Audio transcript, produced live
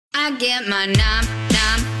I get my nom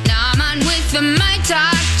on with my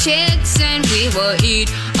talk chicks, and we will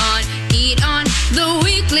eat on the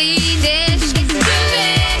weekly dish. It's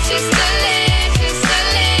delicious, delicious,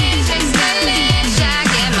 delicious, delicious. I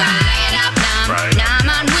get my nom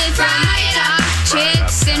on with my talk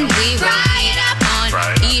chicks, and we will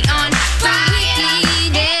eat on the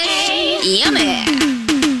weekly dish. Yummy.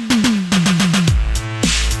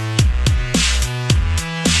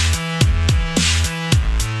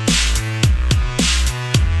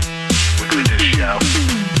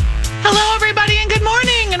 Hello, everybody, and good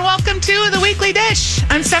morning, and welcome to the Weekly Dish.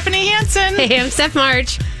 I'm Stephanie Hansen. Hey, I'm Steph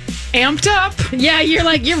March. Amped up. Yeah, you're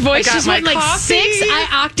like, your voice just went like coffee. 6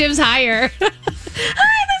 octaves higher. Hi, this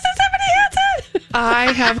is Stephanie Hansen.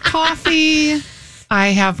 I have coffee. I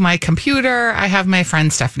have my computer. I have my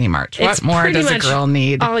friend Stephanie March. What It's more pretty does a much girl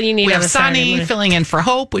need? all you need We on have a Saturday Sonny morning. filling in for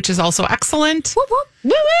Hope, which is also excellent. Woo, woo. Woo,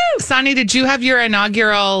 woo. Sonny, did you have your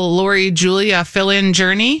inaugural Lori Julia fill-in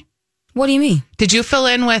journey? What do you mean? Did you fill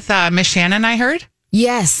in with Miss Shannon, I heard?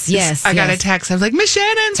 Yes. I got a text. I was like, Miss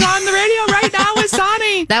Shannon's on the radio right now with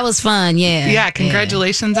Sonny. That was fun. Yeah. Yeah,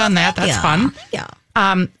 congratulations on that. That's fun.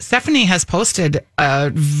 Yeah. Stephanie has posted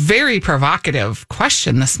a very provocative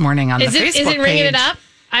question this morning on the Facebook Is it ringing page. it up?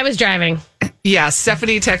 I was driving. Yeah,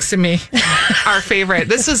 Stephanie texted me our favorite.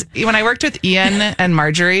 This was when I worked with Ian and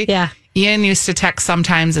Marjorie. Yeah. Ian used to text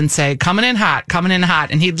sometimes and say, coming in hot.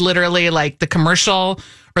 And he'd literally, like, the commercial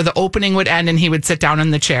or the opening would end and he would sit down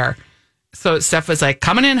in the chair. So Steph was like,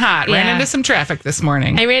 coming in hot. Ran Yeah. into some traffic this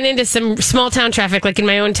morning. I ran into some small town traffic, like in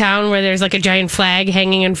my own town, where there's like a giant flag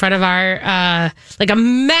hanging in front of our, like a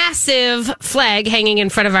massive flag hanging in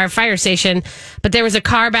front of our fire station. But there was a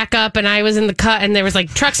car back up, and I was in the cut, and there was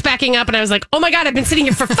like trucks backing up, and I was like, oh my God, I've been sitting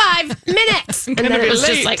here for 5 minutes. And then it was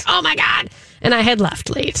just like, oh my God. And I had left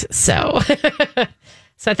late. So,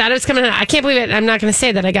 so I thought it was coming. I can't believe it. I'm not going to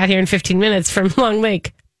say that I got here in 15 minutes from Long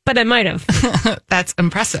Lake, but I might have. That's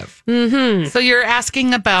impressive. Mm-hmm. So you're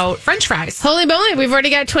asking about French fries. Holy moly, we've already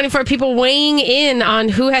got 24 people weighing in on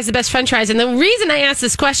who has the best French fries. And the reason I asked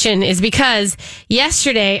this question is because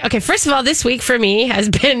yesterday, okay, first of all, this week for me has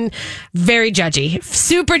been very judgy.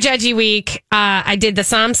 Super judgy week. I did the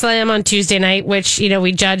Som Slam on Tuesday night, which, you know,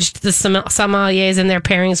 we judged the sommeliers and their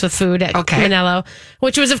pairings with food at Manello,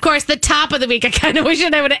 which was, of course, the top of the week. I kind of wish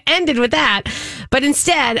I would have ended with that. But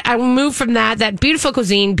instead, I moved from that beautiful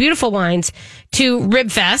cuisine, beautiful wines, to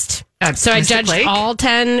Rib Fest. So I judged all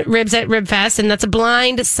 10 ribs at Rib Fest, and that's a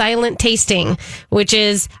blind, silent tasting, which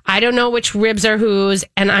is, I don't know which ribs are whose,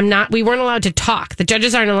 and we weren't allowed to talk. The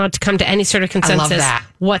judges aren't allowed to come to any sort of consensus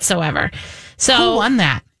whatsoever. So who won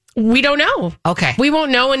that? We don't know. Okay. We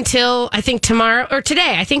won't know until, I think, tomorrow or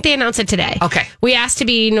today. I think they announce it today. Okay. We asked to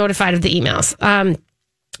be notified of the emails.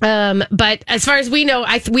 But as far as we know,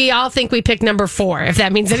 we all think we picked number 4, if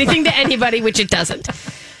that means anything to anybody, which it doesn't.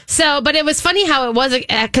 So, but it was funny how it was,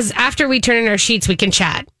 because after we turn in our sheets, we can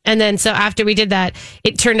chat. And then, so after we did that,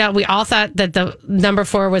 it turned out we all thought that the number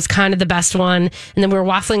 4 was kind of the best one. And then we were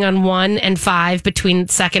waffling on 1 and 5 between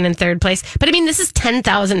second and third place. But I mean, this is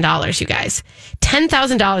 $10,000, you guys.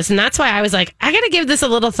 $10,000. And that's why I was like, I got to give this a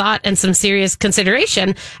little thought and some serious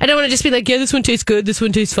consideration. I don't want to just be like, yeah, this one tastes good, this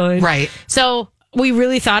one tastes fine. Right. So we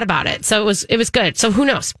really thought about it. So it was good. So who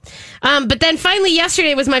knows? But then finally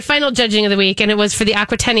yesterday was my final judging of the week, and it was for the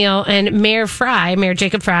Aquatennial, and Mayor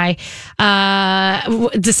Jacob Fry,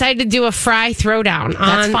 decided to do a fry throwdown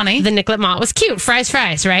on funny. the Nicollet Mall. It was cute. Fries,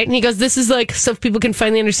 right? And he goes, this is like, so people can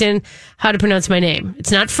finally understand how to pronounce my name.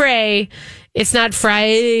 It's not Frey. It's not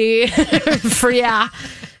Fry. Freya.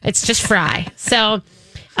 It's just Fry. So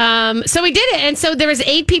we did it. And so there was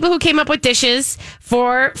 8 people who came up with dishes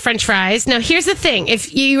for French fries. Now, here's the thing.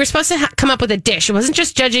 If you were supposed to come up with a dish, it wasn't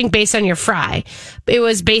just judging based on your fry. It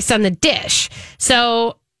was based on the dish.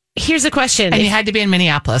 So here's the question. And you had to be in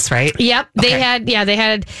Minneapolis, right? Yep. Okay. They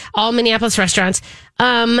had all Minneapolis restaurants.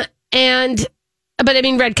 But I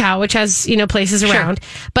mean, Red Cow, which has, places around.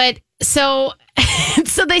 But so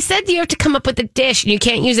they said you have to come up with a dish, and you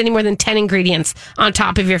can't use any more than 10 ingredients on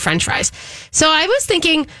top of your French fries. So I was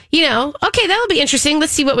thinking, okay, that'll be interesting.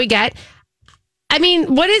 Let's see what we get. I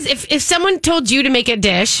mean, what is, if someone told you to make a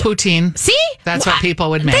dish? Poutine. See? That's what people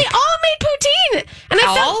would make. They all made poutine. And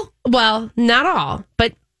I felt, well, not all,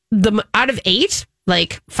 but out of 8,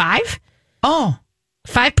 like 5. Oh.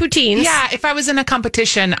 5 poutines. Yeah, if I was in a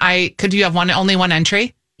competition, could you have only one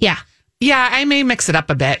entry? Yeah. Yeah, I may mix it up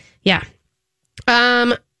a bit. Yeah.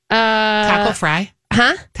 Taco fry.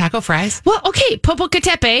 Huh? Taco fries? Well, okay,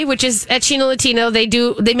 Popocatépetl, which is at Chino Latino, they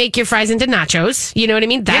make your fries into nachos. You know what I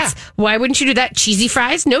mean? Why wouldn't you do that? Cheesy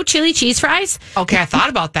fries? No chili cheese fries? Okay, I thought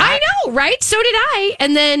about that. I know, right? So did I.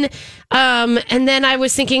 And then I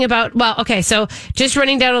was thinking about, well, okay, so just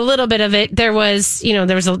running down a little bit of it, there was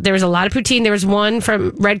a lot of poutine. There was one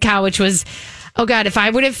from Red Cow, which was, oh God, if I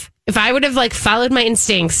would have like followed my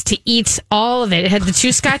instincts to eat all of it. It had the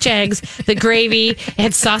 2 Scotch eggs, the gravy, it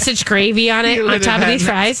had sausage gravy on it on top of these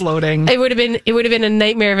fries. Exploding. It would have been a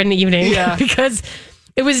nightmare of an evening because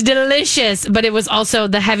it was delicious, but it was also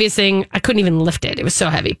the heaviest thing. I couldn't even lift it. It was so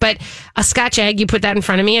heavy. But a Scotch egg, you put that in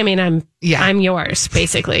front of me, I mean, I'm yours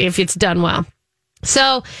basically if it's done well.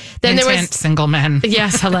 So then there was single men.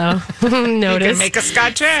 Yes, hello. Notice. You can make a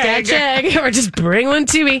Scotch egg. Or just bring one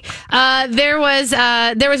to me. There was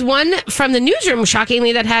one from the newsroom,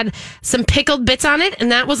 shockingly, that had some pickled bits on it,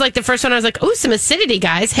 and that was like the first one. I was like, "Oh, some acidity,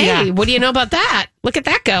 guys! Hey, what do you know about that? Look at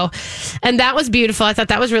that go!" And that was beautiful. I thought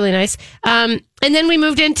that was really nice. And then we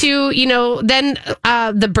moved into,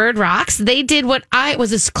 the Bird Rocks. They did what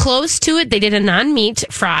was as close to it. They did a non-meat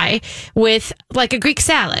fry with like a Greek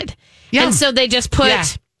salad. Yum. And so they just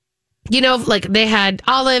put, like they had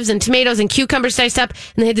olives and tomatoes and cucumbers diced up,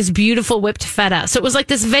 and they had this beautiful whipped feta. So it was like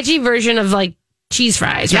this veggie version of like cheese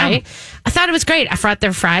fries, right? I thought it was great. I thought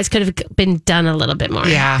their fries could have been done a little bit more.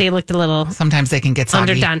 Yeah. They looked a little... Sometimes they can get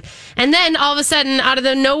soggy. Underdone. And then all of a sudden, out of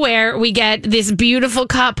the nowhere, we get this beautiful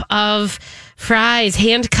cup of fries,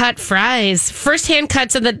 hand-cut fries. First hand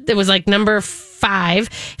cuts, it was like number 5.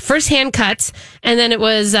 First hand cuts, and then it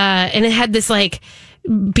was, and it had this like...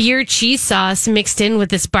 beer cheese sauce mixed in with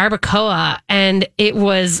this barbacoa, and it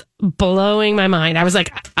was blowing my mind. I was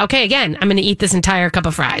like, okay, again, I'm going to eat this entire cup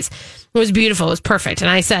of fries. It was beautiful. It was perfect. And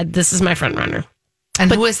I said, this is my front runner.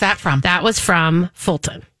 And who is that from? That was from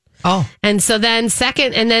Fulton. Oh. And so then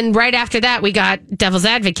right after that, we got Devil's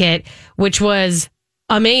Advocate, which was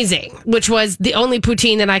amazing, which was the only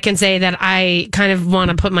poutine that I can say that I kind of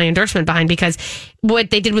want to put my endorsement behind, because what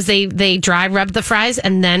they did was they dry rubbed the fries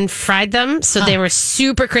and then fried them. So they were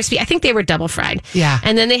super crispy. I think they were double fried. Yeah.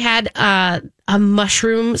 And then they had a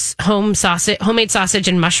mushrooms, homemade sausage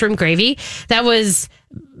and mushroom gravy. That was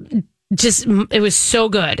it was so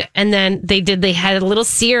good. And then they had a little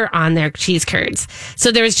sear on their cheese curds.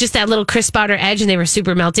 So there was just that little crisp outer edge, and they were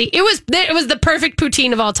super melty. It was the perfect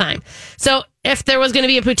poutine of all time. So if there was going to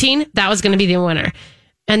be a poutine, that was going to be the winner.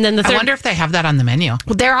 And then the third, I wonder if they have that on the menu.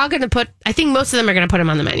 They're all going to I think most of them are going to put them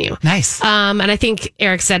on the menu. Nice. And I think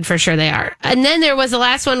Eric said for sure they are. And then the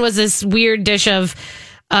last one was this weird dish of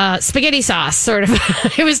spaghetti sauce, sort of.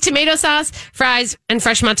 It was tomato sauce, fries, and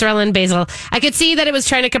fresh mozzarella and basil. I could see that it was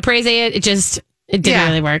trying to caprese it. It didn't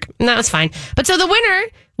really work. And that was fine. But so the winner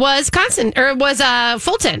was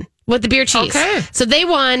Fulton with the beer cheese. Okay. So they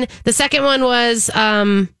won. The second one was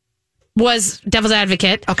Devil's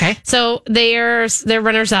Advocate. Okay. So they're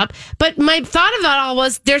runners up. But my thought of that all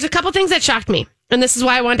was, there's a couple things that shocked me. And this is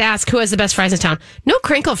why I wanted to ask who has the best fries in town. No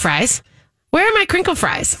crinkle fries. Where are my crinkle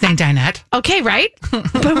fries? St. Dinette. Okay, right?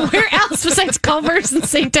 But where else besides Culver's and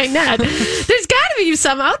St. Dinette? There's got to be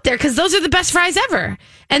some out there, because those are the best fries ever.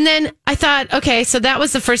 And then I thought, okay, so that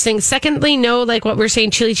was the first thing. Secondly, no, like what we're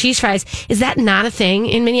saying, chili cheese fries. Is that not a thing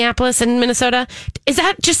in Minneapolis and Minnesota? Is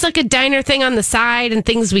that just like a diner thing on the side and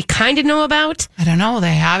things we kind of know about? I don't know.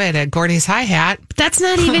 They have it at Gordy's Hi Hat. That's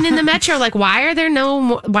not even in the metro. Like, why aren't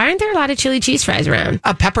there a lot of chili cheese fries around?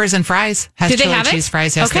 Peppers and Fries has chili cheese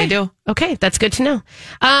fries. Yes, okay. They do. Okay, that's good to know.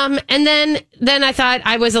 And then I thought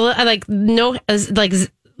I was like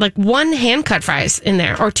one hand cut fries in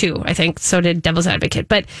there, or 2, I think. So did Devil's Advocate.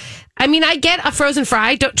 But I mean, I get a frozen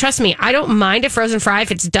fry. Trust me, I don't mind a frozen fry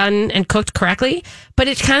if it's done and cooked correctly. But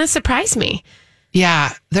it kind of surprised me.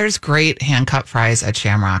 Yeah, there's great hand cut fries at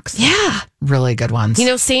Shamrocks. Yeah, really good ones.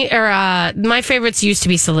 My favorites used to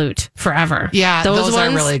be Salute forever. Yeah, those are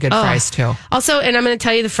really good fries too. Also, and I'm going to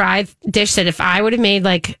tell you the fry dish that if I would have made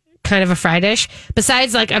like kind of a fry dish,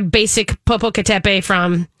 besides like a basic Popocatépetl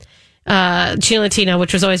from Chino Latino,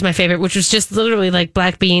 which was always my favorite, which was just literally like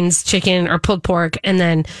black beans, chicken, or pulled pork, and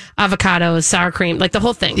then avocados, sour cream, like the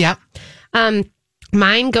whole thing. Yep.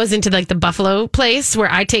 Mine goes into like the Buffalo place where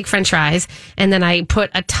I take French fries and then I put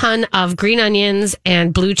a ton of green onions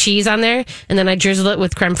and blue cheese on there, and then I drizzle it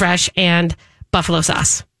with creme fraiche and buffalo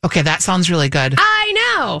sauce. Okay, that sounds really good.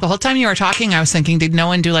 I know. The whole time you were talking, I was thinking, did no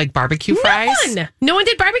one do like barbecue fries? No one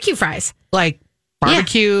did barbecue fries. Like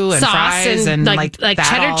barbecue and sauce fries and like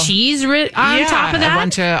cheddar cheese on top of that. A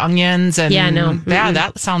bunch of onions and yeah,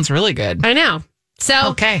 that sounds really good. I know.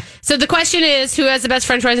 So the question is, who has the best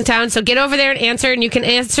French fries in town? So get over there and answer, and you can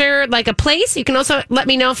answer like a place. You can also let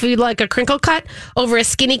me know if you'd like a crinkle cut over a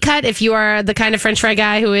skinny cut. If you are the kind of French fry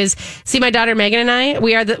guy who is, see, my daughter Megan and I,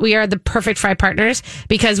 we are the perfect fry partners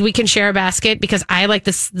because we can share a basket. Because I like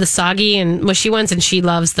the soggy and mushy ones, and she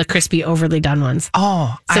loves the crispy, overly done ones.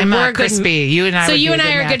 Oh, so I'm a crispy. You and I. So would you be and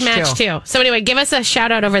I are a good match match too. So anyway, give us a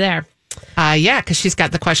shout out over there. Because she's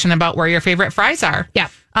got the question about where your favorite fries are. Yeah.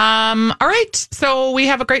 All right. So we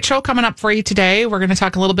have a great show coming up for you today. We're going to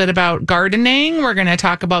talk a little bit about gardening. We're going to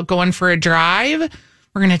talk about going for a drive.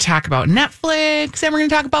 We're going to talk about Netflix, and we're going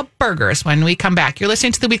to talk about burgers when we come back. You're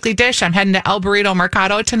listening to The Weekly Dish. I'm heading to El Burrito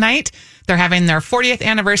Mercado tonight. They're having their 40th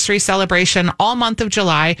anniversary celebration all month of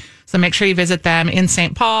July. So make sure you visit them in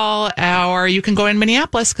St. Paul, or you can go in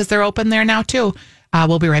Minneapolis because they're open there now too.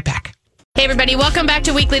 We'll be right back. Hey, everybody. Welcome back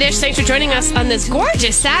to Weekly Dish. Thanks for joining us on this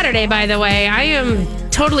gorgeous Saturday, by the way. I am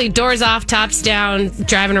totally doors off, tops down,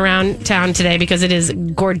 driving around town today because it is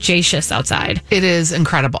gorgeous outside. It is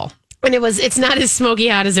incredible. And it's not as smoky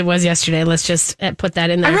hot as it was yesterday. Let's just put that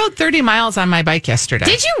in there. I rode 30 miles on my bike yesterday.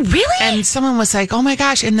 Did you really? And someone was like, oh my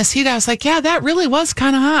gosh, in this heat. I was like, yeah, that really was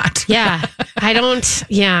kind of hot. Yeah.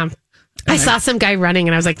 I saw some guy running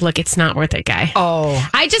and I was like, look, it's not worth it, guy. Oh.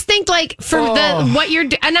 I just think like for what you're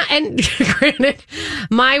doing, and granted,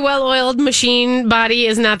 my well-oiled machine body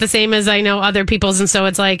is not the same as I know other people's. And so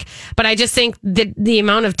it's like, but I just think the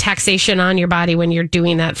amount of taxation on your body when you're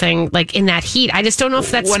doing that thing, like in that heat, I just don't know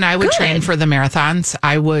if that's when I would good. train for the marathons,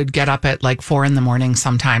 I would get up at like 4 a.m.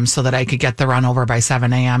 sometimes so that I could get the run over by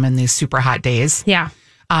 7 a.m. in these super hot days. Yeah.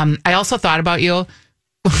 I also thought about you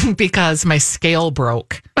because my scale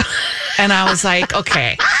broke. And I was like,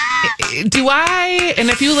 okay, and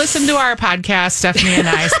if you listen to our podcast, Stephanie and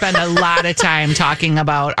I spend a lot of time talking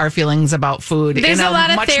about our feelings about food. There's in a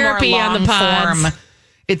lot of much therapy more on the long pods. form.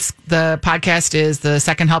 The podcast is the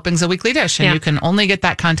second helpings of Weekly Dish, and you can only get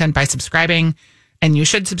that content by subscribing. And you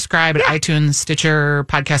should subscribe at iTunes, Stitcher,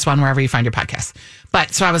 Podcast One, wherever you find your podcasts.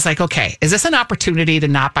 But so I was like, okay, is this an opportunity to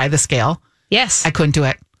not buy the scale? Yes. I couldn't do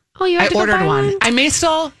it. Oh, you have to ordered go buy one. I may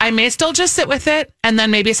still just sit with it and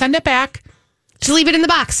then maybe send it back. Just leave it in the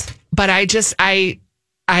box. But I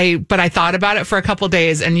thought about it for a couple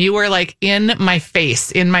days, and you were like in my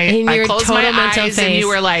face, I closed my eyes, and you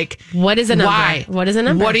were like, "What is a number? Why? What is a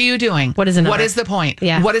number? What are you doing? What is a number? What is the point?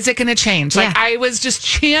 Yeah. What is it going to change?" Like I was just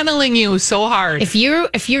channeling you so hard. If you're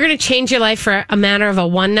going to change your life for a matter of a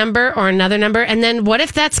one number or another number, and then what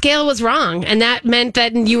if that scale was wrong, and that meant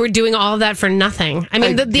that you were doing all of that for nothing? I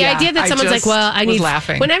mean, the idea that someone's like, "Well, I need,"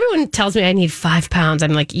 laughing. When everyone tells me I need 5 pounds,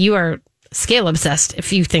 I'm like, you are scale obsessed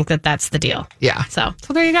if you think that that's the deal. Yeah. So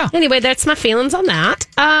there you go. Anyway, that's my feelings on that.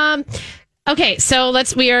 Okay, so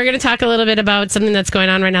we are going to talk a little bit about something that's going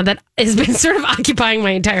on right now that has been sort of occupying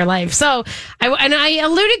my entire life. So I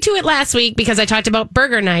alluded to it last week because I talked about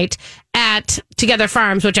burger night at Together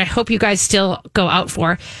Farms, which I hope you guys still go out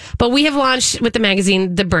for. But we have launched with the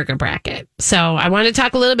magazine the Burger Bracket. So I wanted to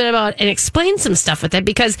talk a little bit about and explain some stuff with it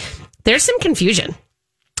because there's some confusion.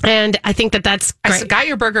 And I think that's great. I got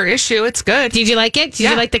your burger issue. It's good. Did you like it? Did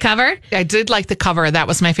you like the cover? I did like the cover. That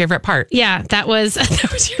was my favorite part. Yeah, that was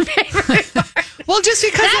your favorite part. Well, just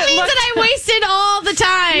because that means that I wasted all the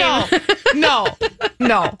time.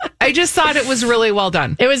 No. I just thought it was really well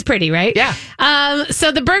done. It was pretty, right? Yeah.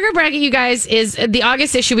 So the Burger Bracket, you guys, is the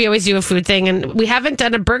August issue. We always do a food thing, and we haven't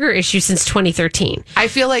done a burger issue since 2013. I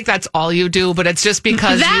feel like that's all you do, but it's just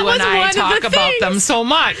because you and I talk about them so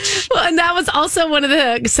much. Well, and that was also one of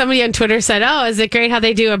somebody on Twitter said, "Oh, is it great how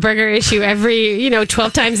they do a burger issue every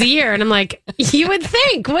 12 times a year?" And I'm like, you would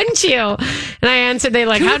think, wouldn't you? And I answered, they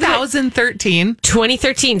like 2013.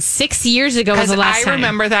 2013, 6 years ago was the last time. I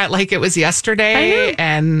remember that like it was yesterday,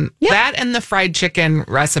 and that and the fried chicken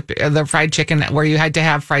recipe, the fried chicken where you had to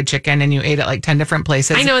have fried chicken and you ate at like 10 different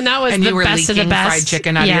places. I know, and that was and the you were best of the leaking best. fried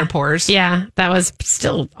chicken out of your pores. Yeah, that was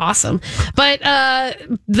still awesome. But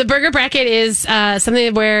the Burger Bracket is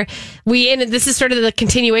something where this is sort of the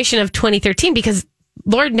continuation of 2013 because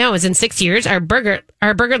Lord knows in 6 years our burger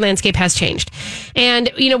landscape has changed. And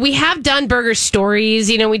we have done burger stories.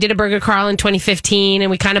 We did a burger crawl in 2015 and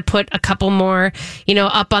we kind of put a couple more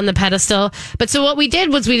up on the pedestal. But so what we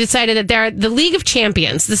did was we decided that there are the League of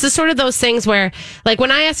Champions. This is sort of those things where, like,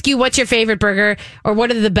 when I ask you what's your favorite burger or what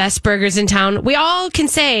are the best burgers in town, we all can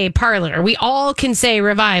say Parlor, we all can say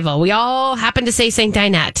Revival, we all happen to say St.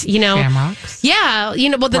 Dinette, Shamrocks. Yeah,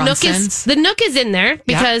 well, the Nook is in there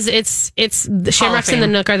because it's the Shamrocks and the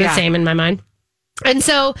Nook are the same in my mind. And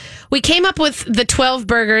so we came up with the 12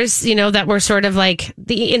 burgers, that were sort of like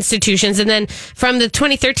the institutions. And then from the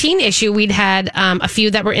 2013 issue, we'd had a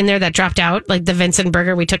few that were in there that dropped out, like the Vincent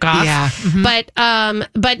burger we took off. Yeah. Mm-hmm.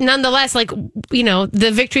 But nonetheless,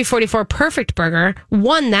 the Victory 44 Perfect Burger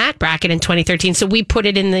won that bracket in 2013. So we put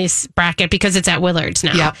it in this bracket because it's at Willard's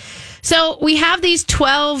now. Yep. So we have these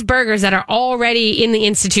 12 burgers that are already in the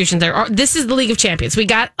institutions. This is the League of Champions. We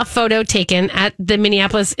got a photo taken at the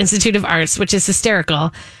Minneapolis Institute of Arts, which is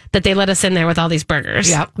hysterical that they let us in there with all these burgers.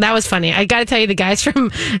 Yep. That was funny. I got to tell you, the guys from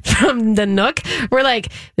the Nook were like,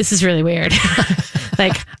 this is really weird.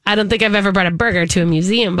 I don't think I've ever brought a burger to a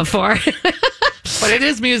museum before. But it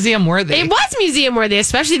is museum worthy. It was museum worthy,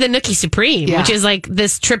 especially the Nookie Supreme, which is like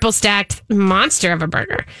this triple stacked monster of a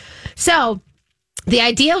burger. So the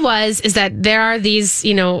idea is that there are these,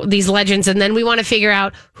 these legends, and then we want to figure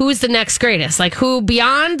out who's the next greatest, like who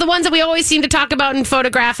beyond the ones that we always seem to talk about and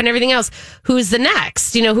photograph and everything else, who's the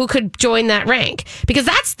next, who could join that rank, because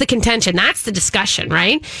that's the contention. That's the discussion,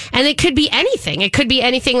 right? And it could be anything. It could be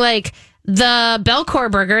anything like the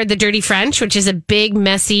Belcourt burger, the Dirty French, which is a big,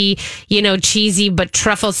 messy, cheesy, but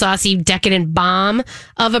truffle saucy, decadent bomb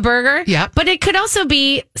of a burger. Yep. But it could also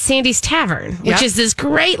be Sandy's Tavern, which Yep. is this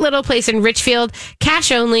great little place in Richfield,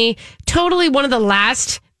 cash only, totally one of the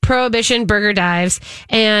last Prohibition burger dives.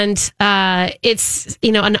 And it's,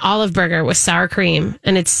 an olive burger with sour cream.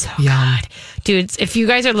 And it's so good. Dudes, if you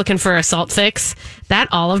guys are looking for a salt fix, that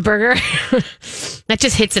olive burger, that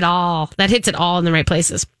just hits it all. That hits it all in the right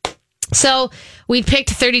places. So we picked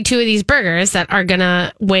 32 of these burgers that are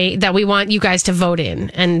gonna that we want you guys to vote in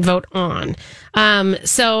and vote on.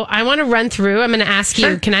 So I want to run through. I'm going to ask you.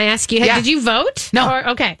 Sure. Can I ask you? Yeah. Did you vote? No.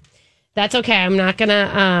 Okay, that's okay. I'm not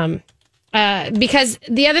gonna. Because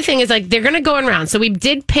the other thing is they're gonna go in rounds. So we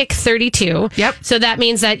did pick 32. Yep. So that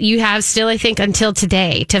means that you have still, I think, until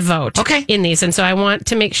today to vote. Okay. In these, and so I want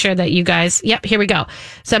to make sure that you guys. Yep. Here we go.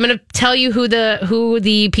 So I'm gonna tell you who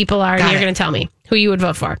the people are, and Got you're it. gonna tell me who you would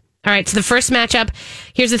vote for. All right, so the first matchup,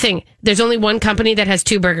 here's the thing. There's only one company that has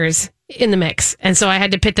two burgers in the mix. And so I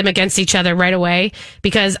had to pit them against each other right away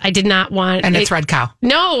because I did not want... And it's Red Cow.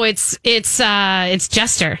 No, it's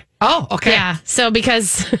Jester. Oh, okay. Yeah, so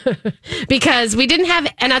because we didn't have...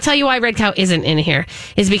 And I'll tell you why Red Cow isn't in here,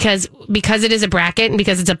 is because it is a bracket and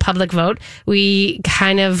because it's a public vote, we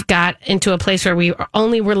kind of got into a place where we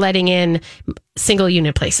only were letting in single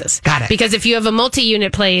unit places. Got it. Because if you have a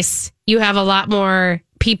multi-unit place, you have a lot more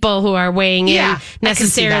people who are weighing Yeah, in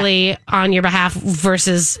necessarily on your behalf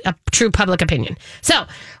versus a true public opinion. So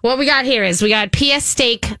what we got here is we got PS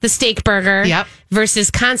Steak, the steak burger, Yep.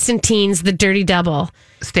 versus Constantine's, the dirty double.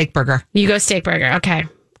 Steak burger. You go steak burger. Okay.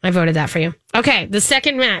 I voted that for you. Okay. The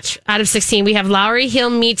second match out of 16, we have Lowry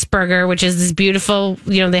Hill Meats Burger, which is this beautiful,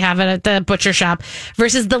 they have it at the butcher shop,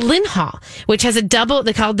 versus the Lynn Hall, which has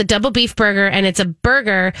they call it the double beef burger, and it's a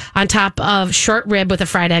burger on top of short rib with a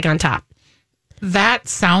fried egg on top. That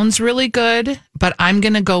sounds really good, but I'm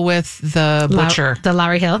going to go with the butcher. The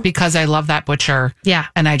Lowry Hill? Because I love that butcher. Yeah.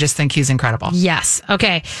 And I just think he's incredible. Yes.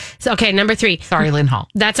 Okay. So, number 3. Sorry, Lynn Hall.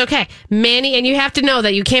 That's okay. Manny, and you have to know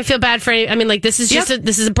that you can't feel bad for this is just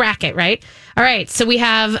this is a bracket, right? All right. So we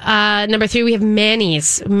have number 3, we have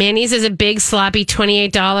Manny's. Manny's is a big sloppy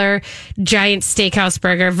 $28 giant steakhouse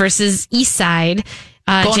burger versus Eastside.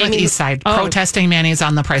 Going with East Side. Protesting Manny's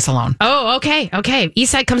on the price alone. Oh, okay. Okay.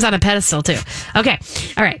 East Side comes on a pedestal too. Okay.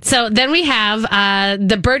 All right. So then we have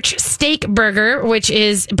the Birch Steak Burger, which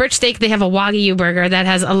is Birch Steak. They have a Wagyu burger that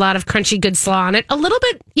has a lot of crunchy, good slaw on it. A little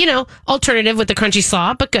bit, alternative with the crunchy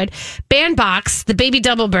slaw, but good. Bandbox, the Baby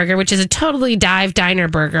Double Burger, which is a totally dive diner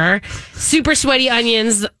burger. Super sweaty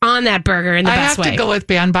onions on that burger in the best way. I have to go with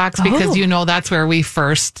Bandbox because that's where we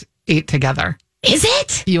first ate together. Is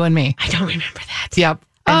it? You and me. I don't remember that. Yep.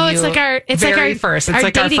 Oh, And it's you- like our first. It's our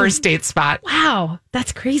like our dating- first date spot. Wow,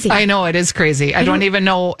 that's crazy. I know it is crazy. I don't even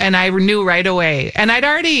know, and I knew right away. And I'd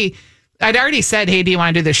already said, "Hey, do you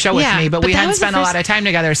want to do this show with Yeah, me?" But but we that hadn't was the spent a lot first- of time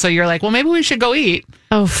together. So you're like, "Well, maybe we should go eat,"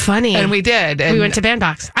 Oh, funny. and we did. And We went to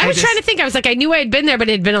Bandbox. I was trying to think. I was like, I knew I had been there, but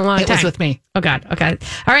it had been a long It time. was with me. Oh, God. Okay.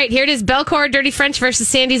 All right. Here it is. Belcourt Dirty French versus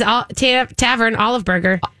Sandy's Tavern Olive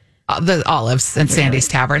Burger. The Olives and Sandy's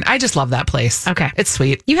Tavern. I just love that place. Okay. It's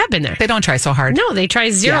sweet. You have been there. They don't try so hard. No, they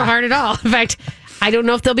try zero Yeah. hard at all. In fact, I don't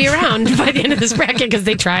know if they'll be around by the end of this bracket because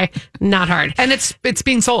they try not hard. And it's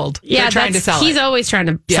being sold. Yeah, They're trying to sell he's it. always trying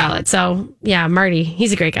to sell it. So, yeah, Marty,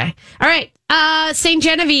 he's a great guy. All right. St.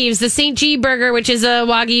 Genevieve's, the St. G burger, which is a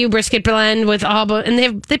Wagyu brisket blend with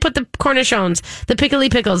and they put the cornichons, the pickly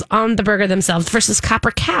pickles on the burger themselves versus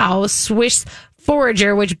Copper Cow Swiss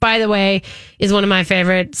Forager, which, by the way, is one of my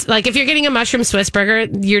favorites. Like, if you're getting a mushroom Swiss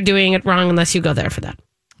burger, you're doing it wrong unless you go there for that.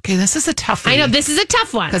 Okay, this is a tough one. I know this is a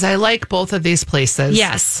tough one. Because I like both of these places.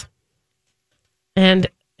 Yes. And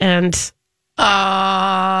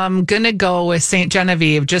I'm going to go with St.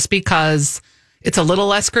 Genevieve just because it's a little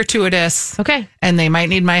less gratuitous. okay. And they might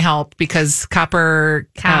need my help because Copper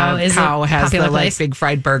Cow is a Cow has popular the like place. big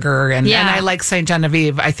fried burger. And Yeah. I like St.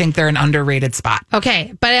 Genevieve. I think they're an underrated spot.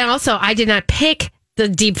 Okay. But also, I did not pick the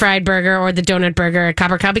deep fried burger or the donut burger at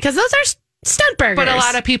Copper Cow because those are stunt burgers. But a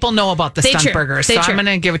lot of people know about the They stunt true. burgers. They So true. I'm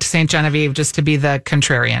going to give it to St. Genevieve just to be the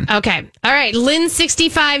contrarian. Okay. All right. Lynn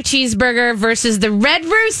 65 cheeseburger versus the Red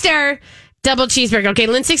Rooster double cheeseburger. Okay.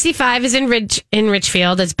 Lynn 65 is in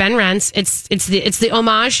Richfield. It's Ben Rent's. It's the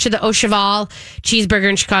homage to the Au Cheval cheeseburger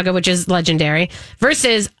in Chicago, which is legendary,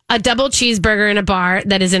 versus a double cheeseburger in a bar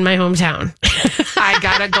that is in my hometown. I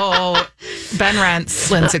got to go Ben Rent's,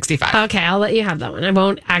 Lynn 65. Okay, I'll let you have that one. I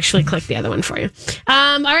won't actually click the other one for you.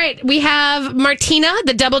 All right, we have Martina,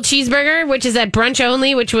 the double cheeseburger, which is at brunch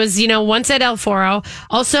only, which was, once at El Foro.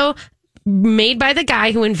 Also made by the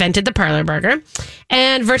guy who invented the parlor burger.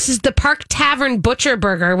 And versus the Park Tavern Butcher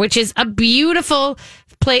Burger, which is a beautiful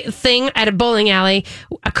thing at a bowling alley.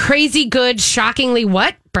 A crazy good, shockingly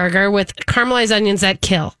what burger with caramelized onions that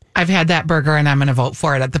kill. I've had that burger and I'm going to vote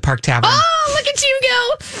for it at the Park Tavern. Oh, look at you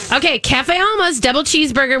go. Okay, Cafe Alma's double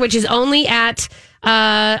cheeseburger, which is only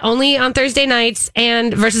on Thursday nights,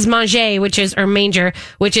 and versus Manger, which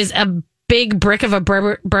is a big brick of a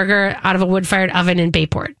burger out of a wood-fired oven in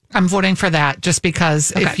Bayport. I'm voting for that just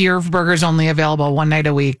because if your burger's only available one night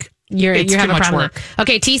a week, You it's have too a much problem. work.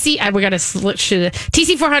 Okay, we got to switch to the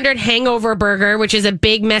TC 400 Hangover Burger, which is a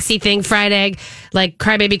big messy thing, fried egg, like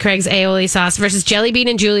Crybaby Craig's aioli sauce, versus Jelly Bean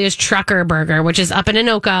and Julia's Trucker Burger, which is up in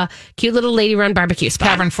Anoka, cute little lady-run barbecue spot.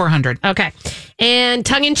 Tavern 400. Okay. And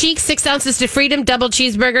tongue in cheek, 6 ounces to freedom, double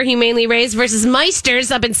cheeseburger, humanely raised, versus Meister's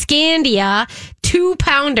up in Scandia,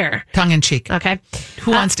 2-pounder. Tongue in cheek. Okay.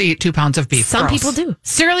 Who wants to eat 2 pounds of beef? Some Gross. people do.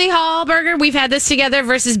 Surly Hall Burger, we've had this together,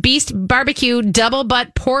 versus Beast Barbecue Double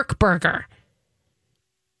Butt Pork Burger.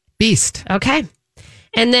 Beast. Okay.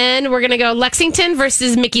 And then we're going to go Lexington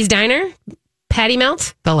versus Mickey's Diner. Patty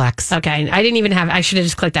Melt. The Lex. Okay. I should have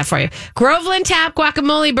just clicked that for you. Groveland Tap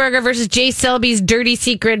Guacamole Burger versus Jay Selby's Dirty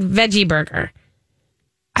Secret Veggie Burger.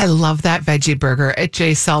 I love that veggie burger at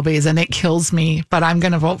Jay Selby's and it kills me, but I'm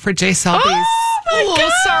going to vote for Jay Selby's. Oh, my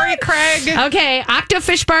God. Sorry, Craig. Okay. Octo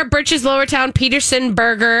Fish Bar, Birch's Lowertown Peterson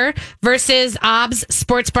Burger versus Ob's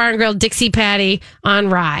Sports Bar and Grill Dixie Patty on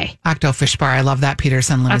Rye. Octo Fish Bar. I love that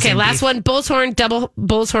Peterson limousine. Okay. Last beef. one, Bull's Horn Double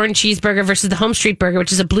Bull's Horn Cheeseburger versus the Home Street Burger,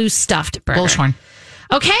 which is a blue stuffed burger. Bullshorn.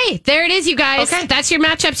 Okay, there it is, you guys. Okay. That's your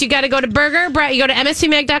matchups. You got to go to you go to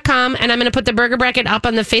msvmag.com, and I'm going to put the burger bracket up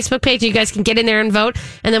on the Facebook page. You guys can get in there and vote,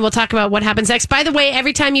 and then we'll talk about what happens next. By the way,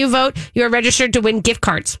 every time you vote, you are registered to win gift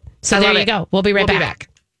cards. So there you go. We'll be right back.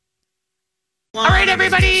 All right,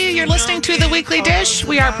 everybody, you're listening to The Weekly Dish.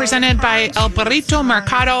 We are presented by El Burrito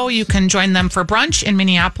Mercado. You can join them for brunch in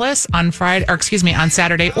Minneapolis on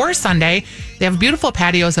Saturday or Sunday. They have beautiful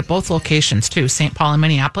patios at both locations, too, St. Paul and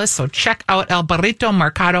Minneapolis. So check out El Burrito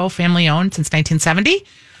Mercado, family owned since 1970.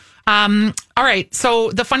 All right. So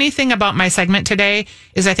the funny thing about my segment today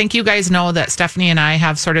is I think you guys know that Stephanie and I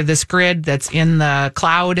have sort of this grid that's in the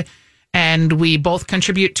cloud, and we both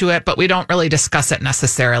contribute to it, but we don't really discuss it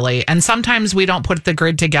necessarily. And sometimes we don't put the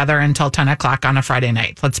grid together until 10 o'clock on a Friday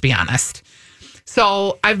night, let's be honest.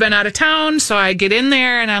 So I've been out of town, so I get in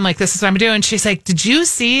there and I'm like, this is what I'm doing. She's like, did you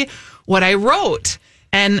see what I wrote?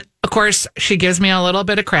 And of course, she gives me a little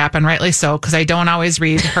bit of crap, and rightly so, because I don't always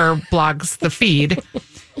read her blogs, the feed.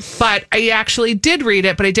 But I actually did read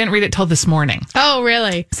it, but I didn't read it till this morning. Oh,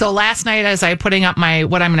 really? So last night, as I putting up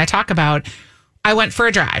what I'm going to talk about, I went for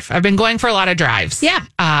a drive. I've been going for a lot of drives. Yeah.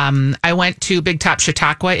 I went to Big Top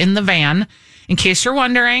Chautauqua in the van. In case you're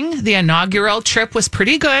wondering, the inaugural trip was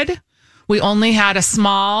pretty good. We only had a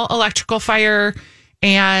small electrical fire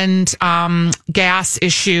and gas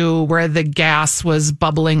issue where the gas was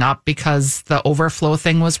bubbling up because the overflow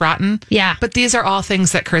thing was rotten. Yeah. But these are all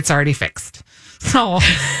things that Kurt's already fixed. So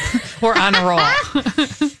we're on a roll.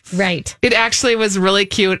 Right. It actually was really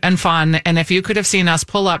cute and fun. And if you could have seen us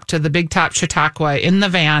pull up to the Big Top Chautauqua in the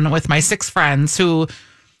van with my 6 friends who,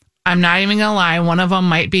 I'm not even going to lie, one of them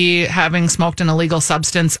might be having smoked an illegal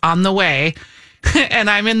substance on the way. And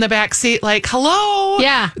I'm in the back seat like, hello?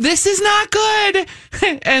 Yeah. This is not good.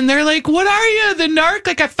 And they're like, what are you? The narc?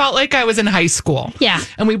 Like, I felt like I was in high school. Yeah.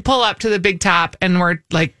 And we pull up to the Big Top and we're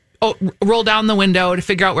like, roll down the window to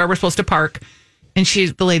figure out where we're supposed to park. And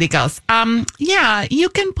the lady goes, yeah, you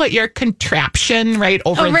can put your contraption right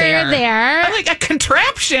over there. I'm like, a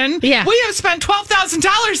contraption? Yeah. We have spent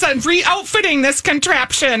 $12,000 on re-outfitting this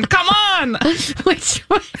contraption. Come on. Which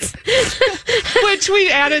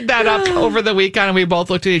we added that up over the weekend, and we both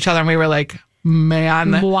looked at each other and we were like,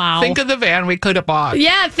 man, wow. Think of the van we could have bought.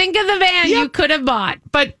 Yeah, think of the van you could have bought.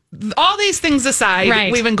 But all these things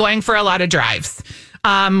aside, we've been going for a lot of drives.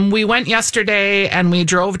 We went yesterday and we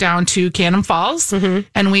drove down to Cannon Falls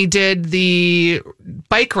and we did the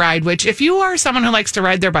bike ride, which if you are someone who likes to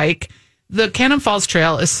ride their bike, the Cannon Falls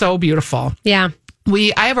Trail is so beautiful. Yeah.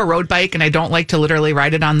 I have a road bike and I don't like to literally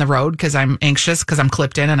ride it on the road because I'm anxious because I'm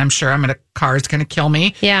clipped in and I'm sure a car is going to kill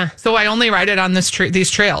me. Yeah. So I only ride it on these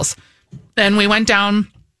trails. And we went down,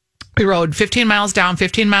 we rode 15 miles down,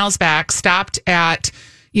 15 miles back, stopped at,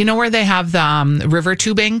 you know where they have the river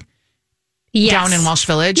tubing? Yes. Down in Walsh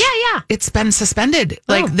Village. Yeah. It's been suspended.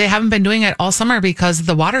 Like they haven't been doing it all summer because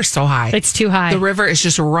the water's so high. It's too high. The river is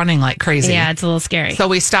just running like crazy. Yeah, it's a little scary. So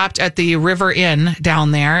we stopped at the River Inn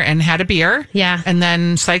down there and had a beer. Yeah. And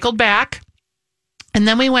then cycled back. And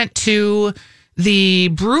then we went to the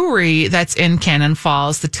brewery that's in Cannon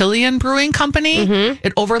Falls, the Tillian Brewing Company.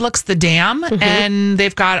 It overlooks the dam and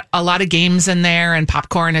they've got a lot of games in there and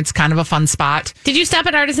popcorn. It's kind of a fun spot. Did you stop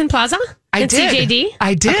at Artisan Plaza? I did. CJD?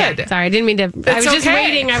 I did. Okay. Sorry, I didn't mean to. I was just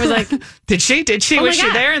waiting. I was like, did she? Oh was she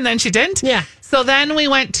there and then she didn't? Yeah. So then we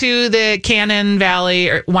went to the Cannon Valley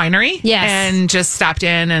Winery. Yes. And just stopped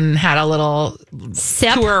in and had a little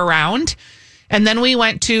tour around. And then we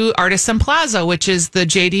went to Artisan Plaza, which is the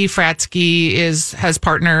JD Fratsky has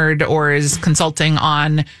partnered or is consulting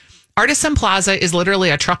on. Artisan Plaza is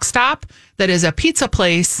literally a truck stop that is a pizza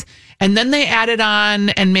place. And then they added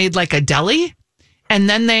on and made like a deli. And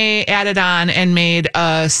then they added on and made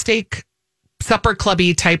a steak supper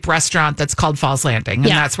clubby type restaurant that's called Falls Landing.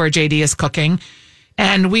 And that's where JD is cooking.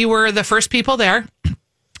 And we were the first people there.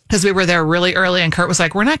 Because we were there really early and Kurt was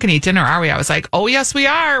like, we're not going to eat dinner, are we? I was like, oh, yes, we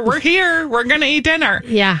are. We're here. We're going to eat dinner.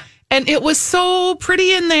 Yeah. And it was so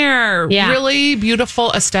pretty in there. Yeah. Really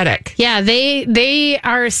beautiful aesthetic. Yeah, they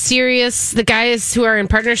are serious. The guys who are in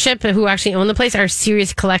partnership, who actually own the place, are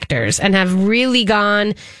serious collectors and have really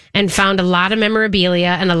gone and found a lot of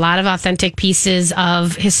memorabilia and a lot of authentic pieces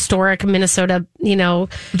of historic Minnesota,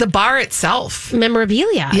 The bar itself.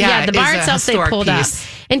 Memorabilia. Yeah, the bar itself they pulled piece. up.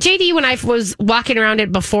 And JD, when I was walking around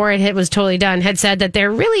it before it was totally done, had said that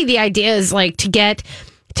they're really, the idea is like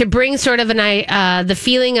to bring sort of the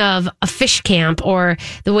feeling of a fish camp, or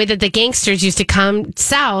the way that the gangsters used to come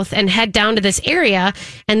south and head down to this area.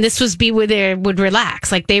 And this would be where they would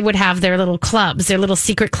relax. Like they would have their little clubs, their little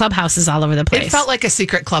secret clubhouses all over the place. It felt like a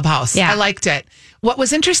secret clubhouse. Yeah. I liked it. What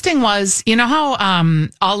was interesting was, you know how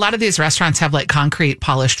a lot of these restaurants have like concrete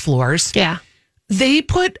polished floors? Yeah. They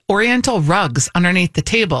put oriental rugs underneath the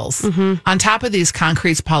tables on top of these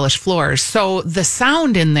concrete polished floors. So the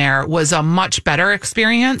sound in there was a much better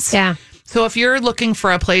experience. Yeah. So if you're looking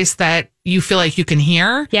for a place that you feel like you can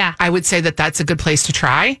hear, I would say that that's a good place to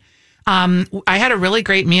try. I had a really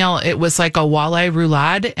great meal. It was like a walleye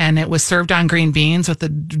roulade and it was served on green beans with a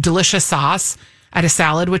delicious sauce. I had a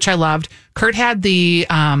salad, which I loved. Kurt had the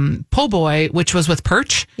po' boy, which was with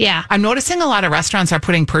perch. Yeah. I'm noticing a lot of restaurants are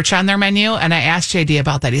putting perch on their menu. And I asked JD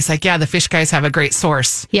about that. He's like, yeah, the fish guys have a great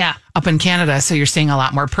source up in Canada. So you're seeing a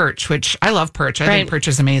lot more perch, which I love perch. I think perch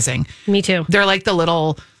is amazing. Me too. They're like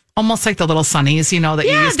almost like the little sunnies, that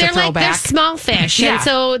you used to throw back. They're small fish. And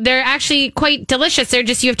so they're actually quite delicious. They're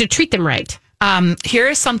just, you have to treat them right. Here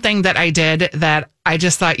is something that I did that I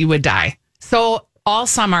just thought you would die. So all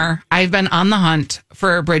summer, I've been on the hunt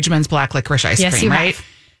for Bridgman's black licorice ice cream, right? Have.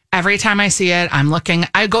 Every time I see it, I'm looking.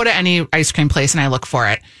 I go to any ice cream place and I look for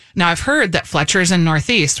it. Now, I've heard that Fletcher's in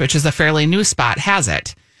Northeast, which is a fairly new spot, has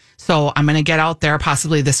it. So I'm going to get out there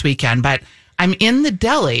possibly this weekend. But I'm in the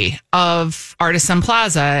deli of Artisan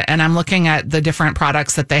Plaza and I'm looking at the different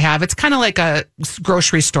products that they have. It's kind of like a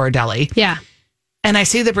grocery store deli. Yeah. And I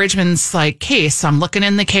see the Bridgman's case. So I'm looking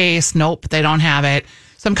in the case. Nope, they don't have it.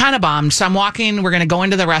 So I'm kind of bummed. So I'm walking. We're going to go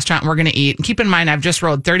into the restaurant and we're going to eat. And keep in mind, I've just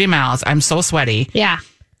rode 30 miles. I'm so sweaty. Yeah.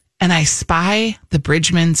 And I spy the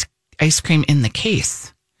Bridgman's ice cream in the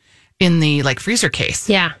case, in the freezer case.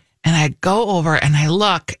 Yeah. And I go over and I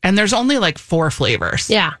look and there's only 4 flavors.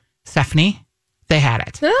 Yeah. Stephanie, they had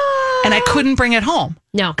it. Oh. And I couldn't bring it home.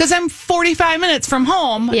 No. Because I'm 45 minutes from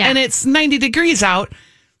home and it's 90 degrees out.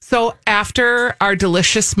 So after our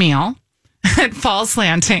delicious meal at Falls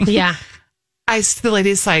Landing. Yeah. The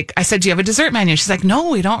lady's like, I said, do you have a dessert menu? She's like,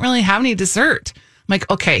 no, we don't really have any dessert. I'm like,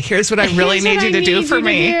 okay, here's what I really need you to do for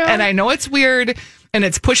me. And I know it's weird and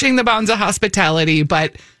it's pushing the bounds of hospitality,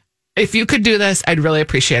 but if you could do this, I'd really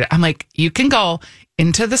appreciate it. I'm like, you can go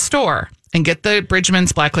into the store and get the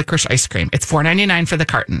Bridgman's Black Licorice ice cream. It's $4.99 for the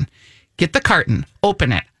carton. Get the carton,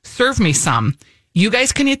 open it, serve me some. You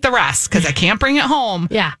guys can eat the rest because I can't bring it home.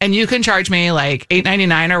 Yeah. And you can charge me like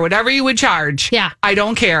 $8.99 or whatever you would charge. Yeah. I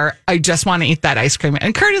don't care. I just want to eat that ice cream.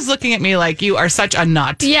 And Kurt is looking at me like, you are such a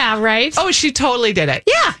nut. Yeah, right? Oh, she totally did it.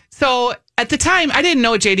 Yeah. So at the time, I didn't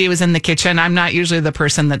know JD was in the kitchen. I'm not usually the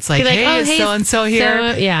person that's like, hey, is so-and-so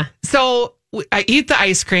here? Yeah. So I eat the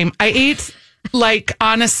ice cream. I ate, like,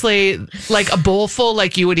 honestly, like a bowl full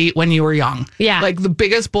like you would eat when you were young. Yeah. Like the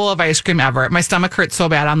biggest bowl of ice cream ever. My stomach hurt so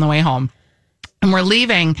bad on the way home. And we're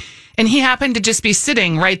leaving. And he happened to just be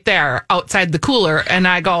sitting right there outside the cooler. And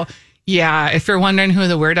I go, yeah, if you're wondering who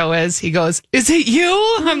the weirdo is, he goes, is it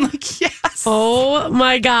you? I'm like, yes. Oh,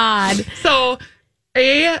 my God. So,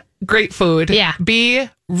 A, great food. Yeah. B,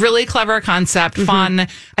 really clever concept, fun.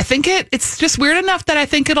 I think it's just weird enough that I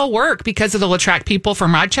think it'll work because it'll attract people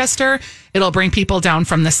from Rochester. It'll bring people down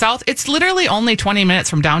from the south. It's literally only 20 minutes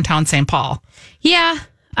from downtown St. Paul. Yeah,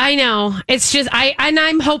 I know. It's just,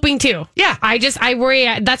 I'm hoping too. Yeah. I worry.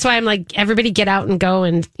 That's why I'm like, everybody get out and go.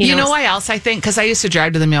 And you know why else I think? Because I used to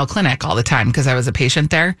drive to the Mayo Clinic all the time because I was a patient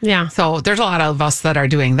there. Yeah. So there's a lot of us that are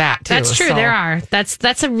doing that too. That's true. So- There are.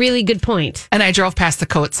 That's a really good point. And I drove past the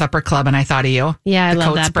Coat Supper Club and I thought of you. Yeah, I The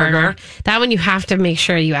love Coates that burger. That one you have to make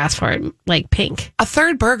sure you ask for it, like pink. A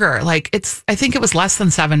third burger, like I think it was less than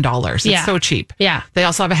 $7. It's Yeah. so cheap. Yeah. They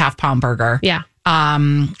also have a half-pound burger. Yeah.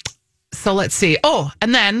 So let's see. Oh,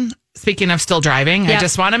 and then speaking of still driving, I Yep.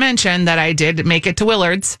 just want to mention that I did make it to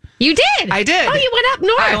Willard's. You did? I did. Oh, you went up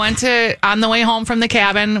north. I went to, on the way home from the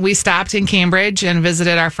cabin, we stopped in Cambridge and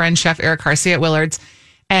visited our friend Chef Eric Harsey at Willard's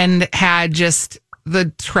and had just,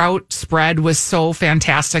 the trout spread was so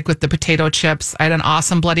fantastic with the potato chips. I had an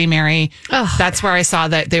awesome Bloody Mary. Oh. That's where I saw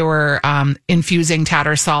that they were infusing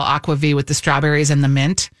Tattersall Aquavit with the strawberries and the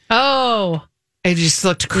mint. Oh. It just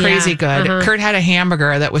looked crazy Yeah, good. Kurt had a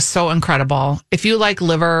hamburger that was so incredible. If you like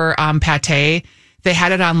liver pate, they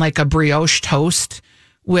had it on like a brioche toast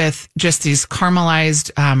with just these caramelized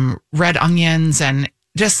red onions, and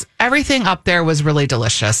just everything up there was really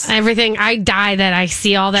delicious. Everything. I die that I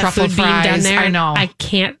see all that Truffle food being done fries, there. I know. I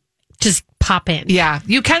can't just pop in. Yeah,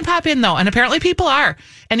 you can pop in though, and apparently people are.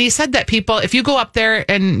 And he said that people, if you go up there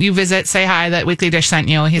and you visit, say hi, that Weekly Dish sent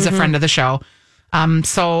you. He's a friend of the show.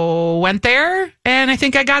 So went there, and I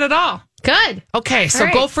think I got it all. Good. Okay, so All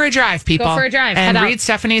right. go for a drive, people. Go for a drive. And Head out. read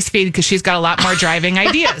Stephanie's feed because she's got a lot more driving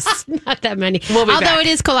ideas. Not that many. We'll be Although back. it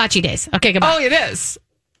is Kolache days. Okay, goodbye. Oh, it is.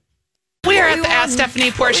 We are at the Ask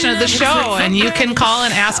Stephanie portion of the show, and you can call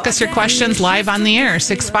and ask us your questions live on the air,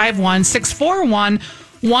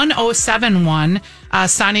 651-641-1071.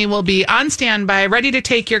 Sonny will be on standby, ready to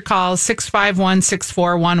take your calls,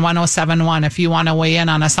 651-641-1071. If you want to weigh in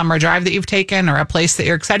on a summer drive that you've taken or a place that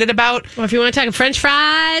you're excited about, Or if you want to talk French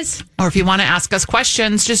fries. or if you want to ask us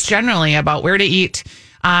questions just generally about where to eat,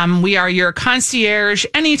 we are your concierge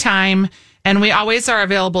anytime. And we always are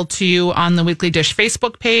available to you on the Weekly Dish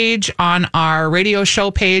Facebook page, on our radio show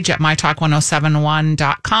page at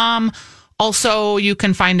mytalk1071.com. Also, you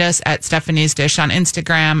can find us at Stephanie's Dish on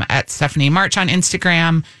Instagram, at Stephanie March on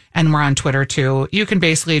Instagram, and we're on Twitter too. You can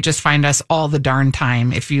basically just find us all the darn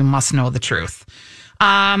time if you must know the truth.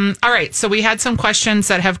 All right, so we had some questions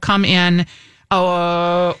that have come in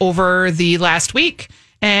over the last week.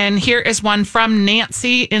 And here is one from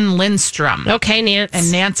Nancy in Lindstrom. Okay, Nance.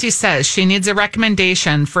 And Nancy says she needs a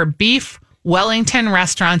recommendation for beef Wellington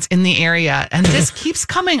restaurants in the area. And this keeps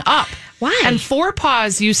coming up. Why? And Four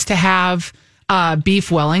Paws used to have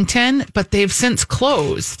beef Wellington, but they've since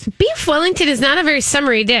closed. Beef Wellington is not a very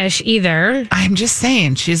summery dish either. I'm just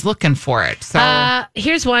saying, she's looking for it. So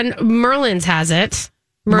Here's one. Merlin's has it.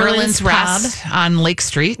 Merlin's Pub. Rest on Lake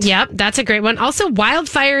Street. Yep, that's a great one. Also,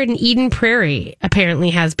 Wildfire in Eden Prairie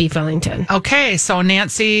apparently has beef Wellington. Okay, so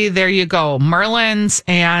Nancy, there you go. Merlin's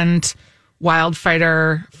and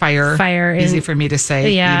Wildfire Fire Easy in- for me to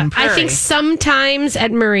say. Yeah, Eden I think Prairie. sometimes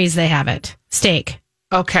at Murray's they have it. Steak.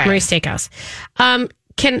 Okay. Murray's Steakhouse.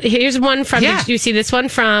 Here's one from, Yeah. did you see this one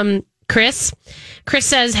from Chris? Chris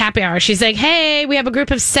says happy hour. She's like, hey, we have a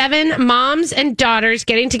group of 7 moms and daughters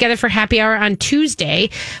getting together for happy hour on Tuesday.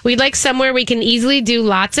 We'd like somewhere we can easily do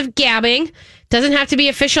lots of gabbing. Doesn't have to be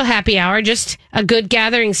official happy hour, just a good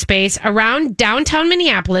gathering space around downtown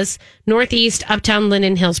Minneapolis, northeast, uptown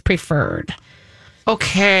Linden Hills preferred.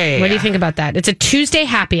 Okay. What do you think about that? It's a Tuesday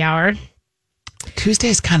happy hour. Tuesday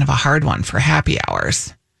is kind of a hard one for happy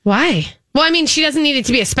hours. Why? Well, I mean, she doesn't need it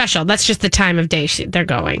to be a special. That's just the time of day they're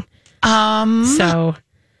going. So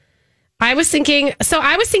I was thinking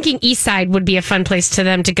East Side would be a fun place to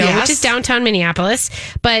them to go, Yes. which is downtown Minneapolis.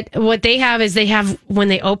 But what they have is when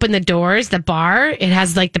they open the doors, the bar, it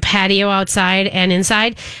has like the patio outside and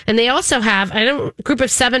inside. And they also have a group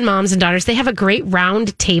of 7 moms and daughters. They have a great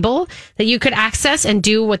round table that you could access and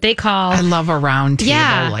do what they call. I love a round table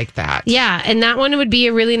Yeah. like that. Yeah, and that one would be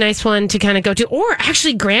a really nice one to kind of go to. Or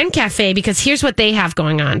actually Grand Cafe, because here's what they have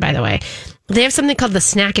going on, by the way. They have something called the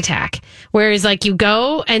Snack Attack, whereas like you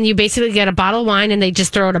go and you basically get a bottle of wine and they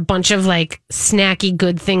just throw out a bunch of like snacky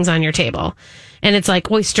good things on your table. And it's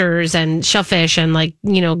like oysters and shellfish and like,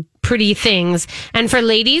 pretty things. And for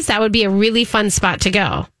ladies, that would be a really fun spot to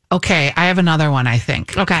go. Okay, I have another one, I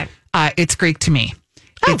think. Okay. It's Greek to me.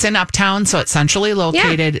 It's in Uptown, so it's centrally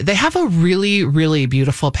located. They have a really, really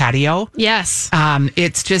beautiful patio. Yes.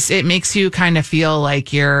 It makes you kind of feel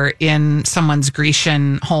like you're in someone's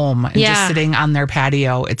Grecian home and just sitting on their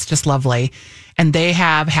patio. It's just lovely. And they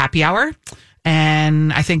have happy hour,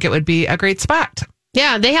 and I think it would be a great spot.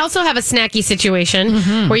 Yeah, they also have a snacky situation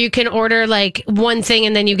where you can order like one thing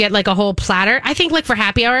and then you get like a whole platter. I think like for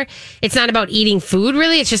happy hour, it's not about eating food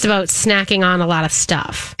really. It's just about snacking on a lot of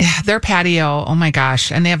stuff. Their patio, oh my gosh.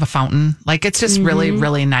 And they have a fountain. Like it's just really,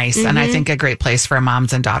 really nice. And I think a great place for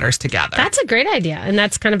moms and daughters together. That's a great idea. And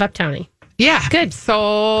that's kind of uptowny. Yeah. Good.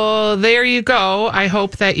 So there you go. I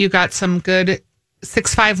hope that you got some good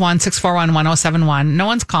 651-641-1071. No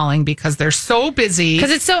one's calling because they're so busy.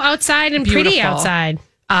 Because it's so outside and pretty Beautiful. outside.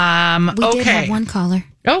 We did okay. have one caller.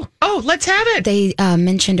 Oh, Let's have it. They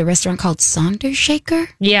mentioned a restaurant called Sondershaker.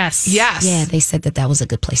 yes. Yes. Yeah, they said that was a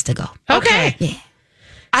good place to go. Okay. Yeah.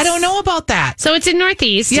 I don't know about that. So it's in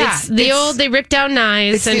Northeast. Yeah, It's the old, they ripped down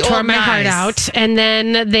Nyes and the tore old my heart Nyes. out. And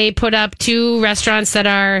then they put up 2 restaurants that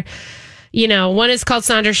are, one is called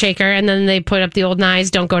Sondershaker, and then they put up the old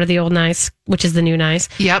Nyes. Don't go to the old Nyes, which is the new Nyes.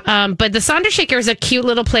 Yep. But the Sondershaker is a cute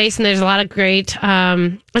little place, and there's a lot of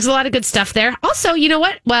there's a lot of good stuff there. Also, you know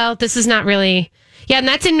what? Well, this is not really, and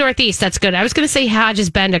that's in Northeast. That's good. I was going to say Hodges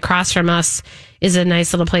Bend across from us is a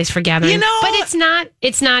nice little place for gathering. But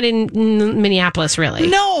it's not in Minneapolis, really.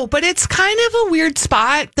 No, but it's kind of a weird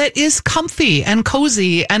spot that is comfy and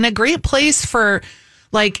cozy and a great place for,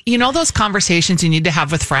 like, those conversations you need to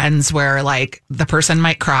have with friends where, like, the person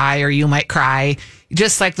might cry or you might cry.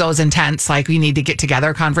 Just like those intense, like, we need to get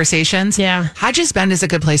together conversations. Yeah. Hodges Bend is a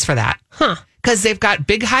good place for that. Huh. Because they've got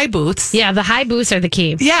big high booths. Yeah, the high booths are the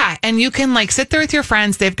key. Yeah, and you can like sit there with your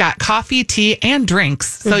friends. They've got coffee, tea, and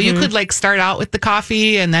drinks. So you could like start out with the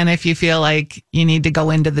coffee, and then if you feel like you need to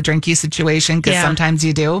go into the drinky situation, because sometimes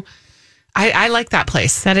you do. I like that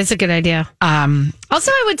place. That is a good idea.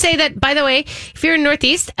 Also, I would say that, by the way, if you're in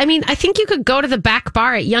Northeast, I think you could go to the back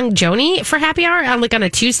bar at Young Joni for happy hour on a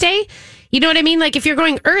Tuesday. You know what I mean? Like if you're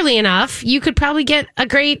going early enough, you could probably get a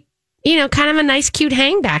great, kind of a nice, cute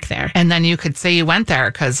hang back there. And then you could say you went there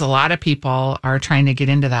because a lot of people are trying to get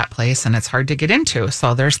into that place and it's hard to get into.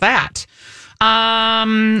 So there's that.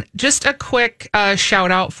 Just a quick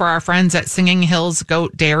shout out for our friends at Singing Hills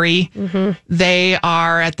Goat Dairy. They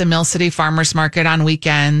are at the Mill City Farmers Market on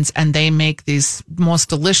weekends, and they make these most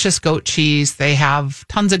delicious goat cheese. They have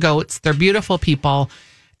tons of goats. They're beautiful people.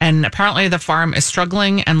 And apparently the farm is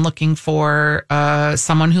struggling and looking for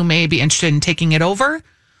someone who may be interested in taking it over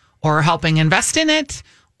or helping invest in it,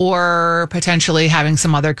 or potentially having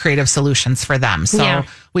some other creative solutions for them. So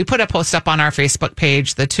we put a post up on our Facebook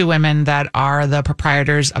page. The 2 women that are the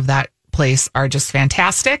proprietors of that place are just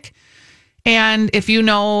fantastic. And if you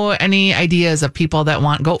know any ideas of people that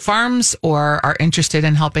want goat farms or are interested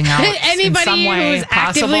in helping out anybody in some way who's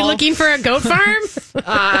actively possible, looking for a goat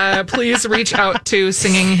farm, please reach out to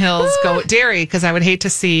Singing Hills Goat Dairy, because I would hate to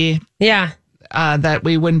see that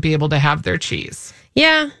we wouldn't be able to have their cheese.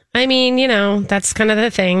 Yeah. That's kind of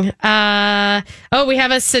the thing. We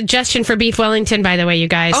have a suggestion for beef Wellington, by the way, you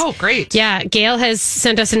guys. Oh, great. Yeah. Gail has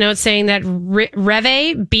sent us a note saying that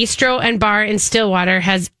Reve Bistro and Bar in Stillwater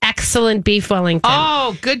has excellent beef Wellington.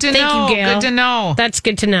 Oh, good to know. Thank you, Gail. Good to know. That's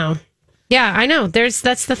good to know. Yeah, I know.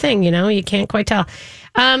 That's the thing, you can't quite tell.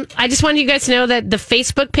 I just wanted you guys to know that the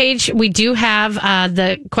Facebook page, we do have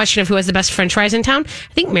the question of who has the best French fries in town.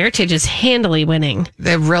 I think Meritage is handily winning.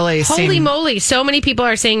 They really Holy moly. So many people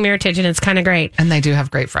are saying Meritage, and it's kind of great. And they do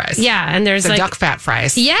have great fries. Yeah, and there's the duck fat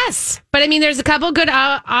fries. Yes. But there's a couple good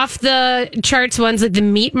off the charts ones, like the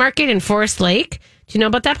Meat Market in Forest Lake. Do you know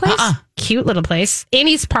about that place? Cute little place.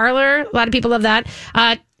 Annie's Parlor. A lot of people love that.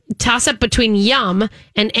 Toss up between Yum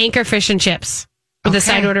and Anchor Fish and Chips. With a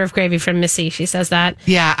side order of gravy from Missy. She says that.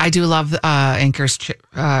 Yeah, I do love Anchor's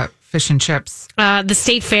fish and chips. The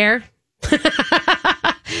State Fair.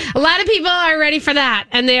 A lot of people are ready for that,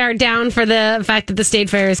 and they are down for the fact that the State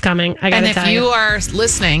Fair is coming. I gotta tell you. And if you are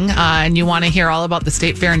listening and you want to hear all about the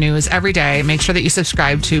State Fair news every day, make sure that you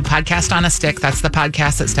subscribe to Podcast on a Stick. That's the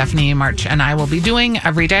podcast that Stephanie March and I will be doing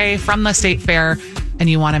every day from the State Fair, and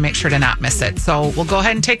you want to make sure to not miss it. So we'll go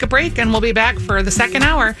ahead and take a break, and we'll be back for the second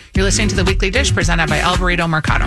hour. You're listening to The Weekly Dish presented by El Burrito Mercado.